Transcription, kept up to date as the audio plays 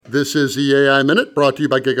This is the AI Minute, brought to you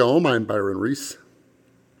by GigaOM. I'm Byron Reese.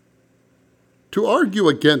 To argue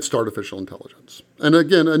against artificial intelligence, and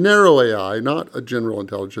again, a narrow AI, not a general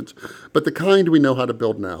intelligence, but the kind we know how to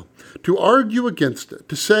build now. To argue against it,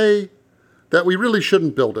 to say that we really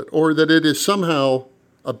shouldn't build it, or that it is somehow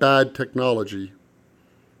a bad technology,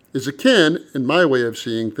 is akin, in my way of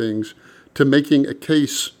seeing things, to making a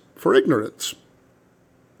case for ignorance.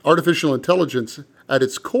 Artificial intelligence, at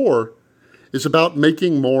its core, is about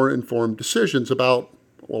making more informed decisions about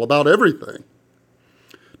everything.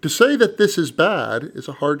 To say that this is bad is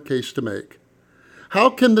a hard case to make. How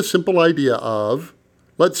can the simple idea of,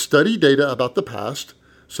 let's study data about the past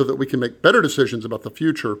so that we can make better decisions about the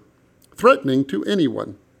future, threatening to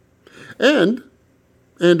anyone? And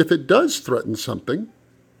if it does threaten something,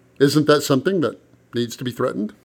 isn't that something that needs to be threatened?